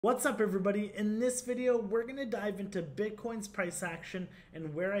What's up everybody? In this video, we're going to dive into Bitcoin's price action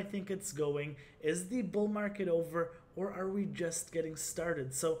and where I think it's going. Is the bull market over or are we just getting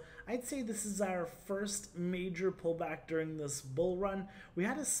started? So I'd say this is our first major pullback during this bull run. We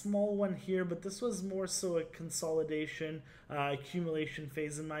had a small one here, but this was more so a consolidation, accumulation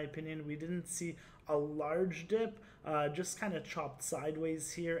phase in my opinion. We didn't see a large dip, just kind of chopped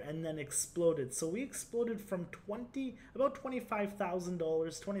sideways here and then exploded. So we exploded from about $25,000,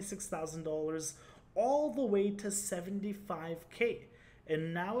 $26,000 all the way to 75K.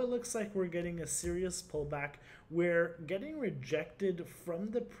 And now it looks like we're getting a serious pullback. We're getting rejected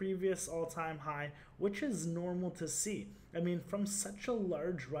from the previous all-time high, which is normal to see. I mean, from such a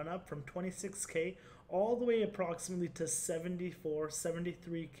large run up from 26K all the way approximately to 74,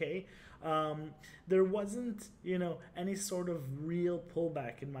 73K, there wasn't, any sort of real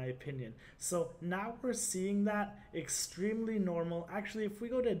pullback in my opinion. So now we're seeing that extremely normal. Actually, if we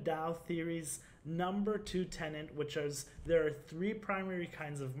go to Dow theories, number 2 tenant, which is there are 3 primary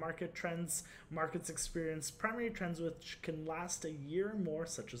kinds of market trends. Markets experience primary trends which can last a year or more,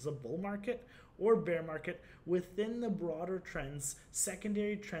 such as a bull market or bear market. Within the broader trends,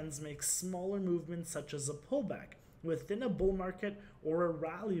 secondary trends make smaller movements such as a pullback within a bull market or a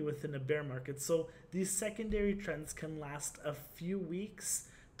rally within a bear market. So these secondary trends can last a few weeks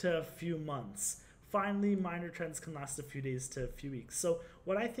to a few months. Finally, minor trends can last a few days to a few weeks. So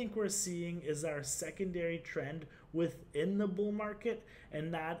what I think we're seeing is our secondary trend within the bull market,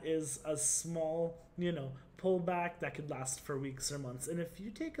 and that is a small, pullback that could last for weeks or months. And if you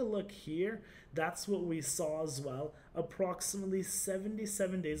take a look here, that's what we saw as well, approximately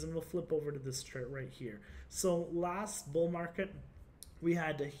 77 days, and we'll flip over to this chart right here. So last bull market, we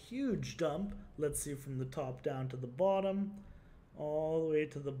had a huge dump. Let's see, from the top down to the bottom, all the way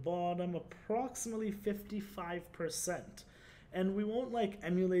to the bottom, approximately 55%. And we won't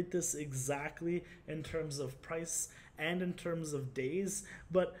emulate this exactly in terms of price and in terms of days,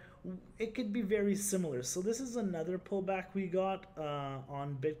 but it could be very similar. So this is another pullback we got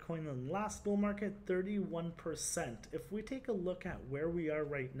on Bitcoin in the last bull market, 31%. If we take a look at where we are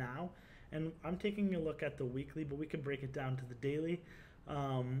right now, and I'm taking a look at the weekly, but we can break it down to the daily,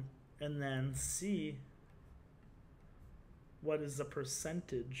 and then see what is the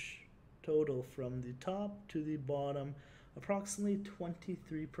percentage total from the top to the bottom, approximately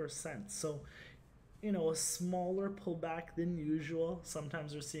 23%. So, a smaller pullback than usual.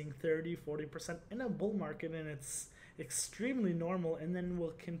 Sometimes we're seeing 30, 40% in a bull market, and it's extremely normal, and then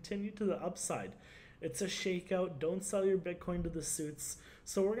we'll continue to the upside. It's a shakeout. Don't sell your Bitcoin to the suits.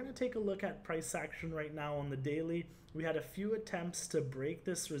 So we're going to take a look at price action right now on the daily. We had a few attempts to break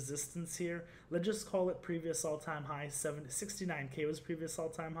this resistance here. Let's just call it previous all-time high. 69K was previous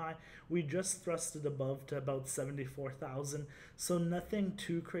all-time high. We just thrusted above to about 74,000. So nothing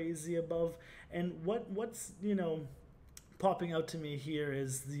too crazy above. And what's popping out to me here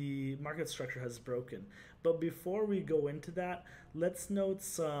is the market structure has broken. But before we go into that, let's note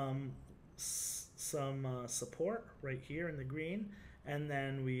some support right here in the green, and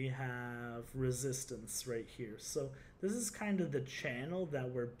then we have resistance right here. So this is kind of the channel that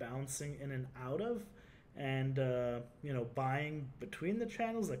we're bouncing in and out of, and buying between the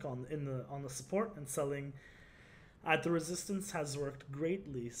channels, like on the support, and selling at the resistance has worked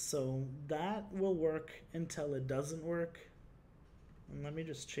greatly. So that will work until it doesn't work. And let me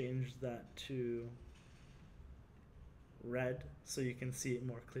just change that to red so you can see it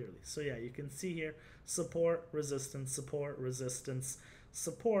more clearly. So yeah, you can see here support, resistance, support, resistance,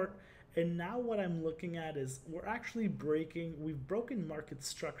 support. And now what I'm looking at is we're actually we've broken market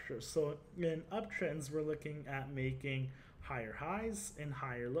structure. So in uptrends, we're looking at making higher highs and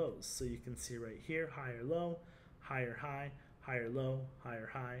higher lows. So you can see right here, higher low, higher high, higher low, higher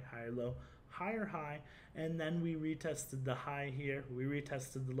high, higher low, higher high, and then we retested the high here, we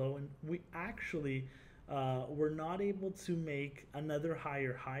retested the low, and we actually we're not able to make another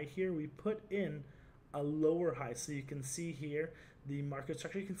higher high here. We put in a lower high. So you can see here the market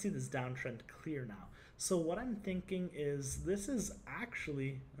structure. You can see this downtrend clear now. So what I'm thinking is this is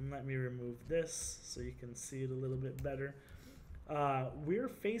actually, and let me remove this so you can see it a little bit better. We're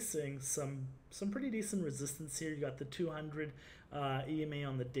facing some pretty decent resistance here. You got the 200 EMA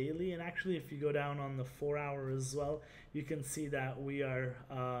on the daily, and actually if you go down on the 4-hour as well, you can see that we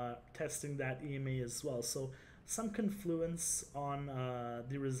are testing that EMA as well. So some confluence on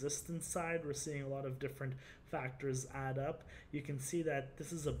the resistance side. We're seeing a lot of different factors add up. You can see that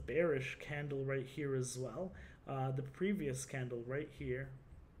this is a bearish candle right here as well. The previous candle right here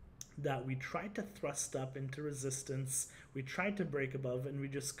that we tried to thrust up into resistance. We tried to break above and we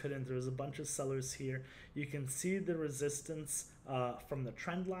just couldn't. There was a bunch of sellers here. You can see the resistance from the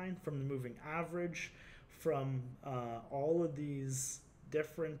trend line, from the moving average, from all of these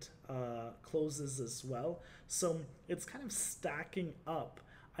different closes as well. So it's kind of stacking up.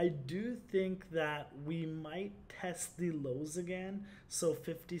 I do think that we might test the lows again. So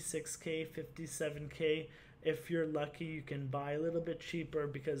 56K, 57K. If you're lucky, you can buy a little bit cheaper,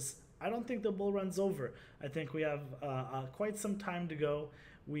 because I don't think the bull run's over. I think we have quite some time to go.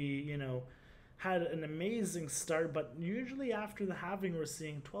 We, had an amazing start, but usually after the halving, we're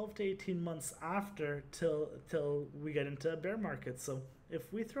seeing 12 to 18 months after till we get into a bear market. So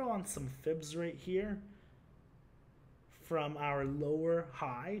if we throw on some fibs right here, from our lower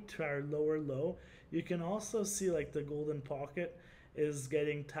high to our lower low, you can also see like the golden pocket is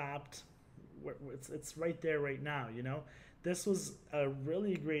getting tapped. It's right there right now. This was a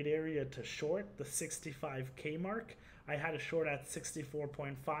really great area to short, the 65K mark. I had a short at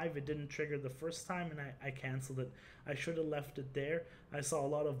 64.5. It didn't trigger the first time, and I canceled it. I should have left it there. I saw a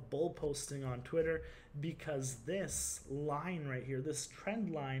lot of bull posting on Twitter because this line right here, this trend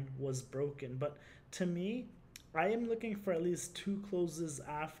line, was broken. But to me, I am looking for at least two closes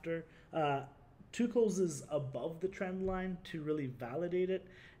above the trend line to really validate it.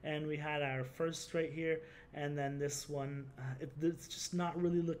 And we had our first right here, and then this one, it's just not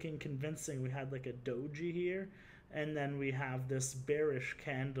really looking convincing. We had like a doji here, and then we have this bearish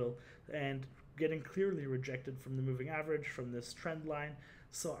candle and getting clearly rejected from the moving average, from this trend line.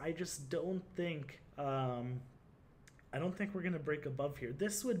 So I just don't think we're going to break above here.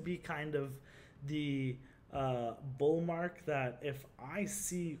 This would be kind of the bull mark that if I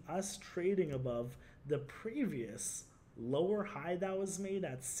see us trading above the previous lower high that was made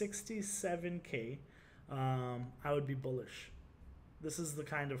at 67K, I would be bullish. This is the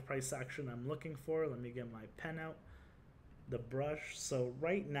kind of price action I'm looking for. Let me get my pen out, the brush. So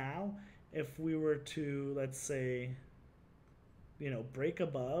right now, if we were to, let's say, break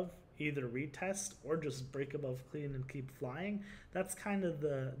above, either retest or just break above clean and keep flying, that's kind of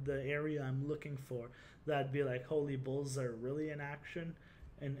the area I'm looking for. That'd be like, holy bulls are really in action,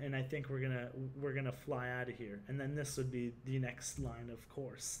 and I think we're gonna fly out of here. And then this would be the next line, of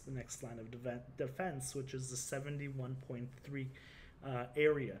course, the next line of defense, which is the 71.3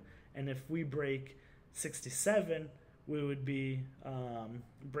 area. And if we break 67, we would be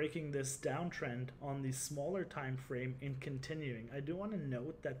breaking this downtrend on the smaller time frame and continuing. I do want to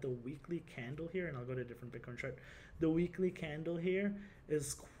note that the weekly candle here, and I'll go to a different Bitcoin chart, the weekly candle here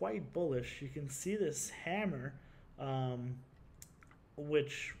is quite bullish. You can see this hammer,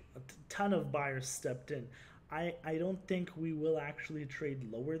 which a ton of buyers stepped in. I don't think we will actually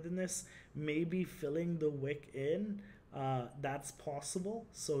trade lower than this. Maybe filling the wick in, that's possible.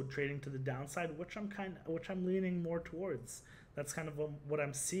 So trading to the downside, which I'm leaning more towards. That's kind of what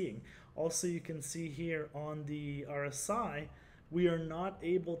I'm seeing. Also, you can see here on the RSI, we are not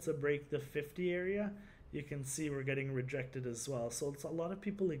able to break the 50 area. You can see we're getting rejected as well. So it's a lot of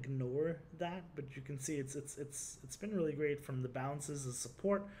people ignore that, but you can see it's been really great from the bounces of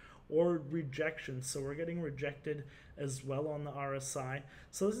support or rejection. So we're getting rejected as well on the RSI.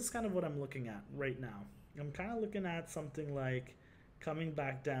 So this is kind of what I'm looking at right now. I'm kind of looking at something like coming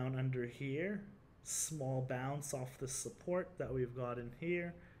back down under here, small bounce off the support that we've got in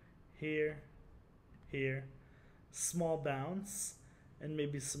here, here, small bounce, and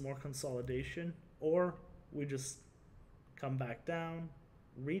maybe some more consolidation, or we just come back down,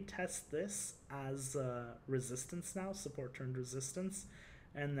 retest this as resistance now, support turned resistance,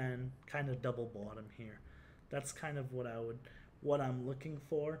 and then kind of double bottom here. That's kind of what I'm looking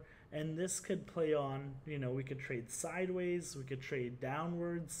for. And this could play on, we could trade sideways, we could trade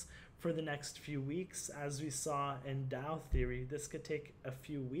downwards for the next few weeks. As we saw in Dow theory, this could take a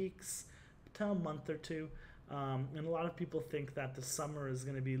few weeks to a month or two. And a lot of people think that the summer is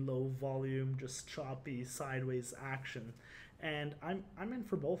going to be low volume, just choppy sideways action. And I'm in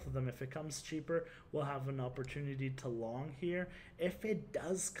for both of them. If it comes cheaper, we'll have an opportunity to long here. If it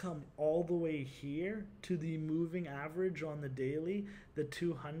does come all the way here to the moving average on the daily, the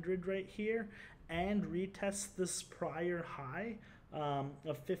 200 right here, and retest this prior high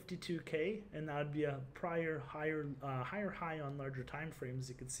of 52K, and that would be a higher high on larger time frames.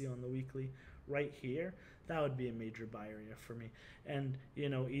 You can see on the weekly right here, that would be a major buy area for me. And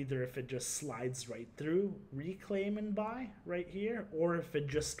either if it just slides right through, reclaim and buy right here, or if it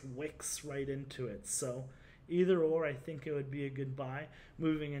just wicks right into it. So either or, I think it would be a good buy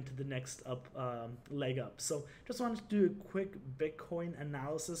moving into the next leg up. So just wanted to do a quick Bitcoin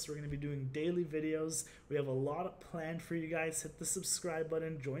analysis. We're going to be doing daily videos. We have a lot planned for you guys. Hit the subscribe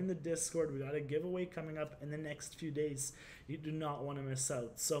button, join the Discord. We got a giveaway coming up in the next few days. You do not want to miss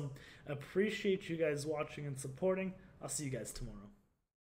out. So appreciate you guys watching and supporting. I'll see you guys tomorrow.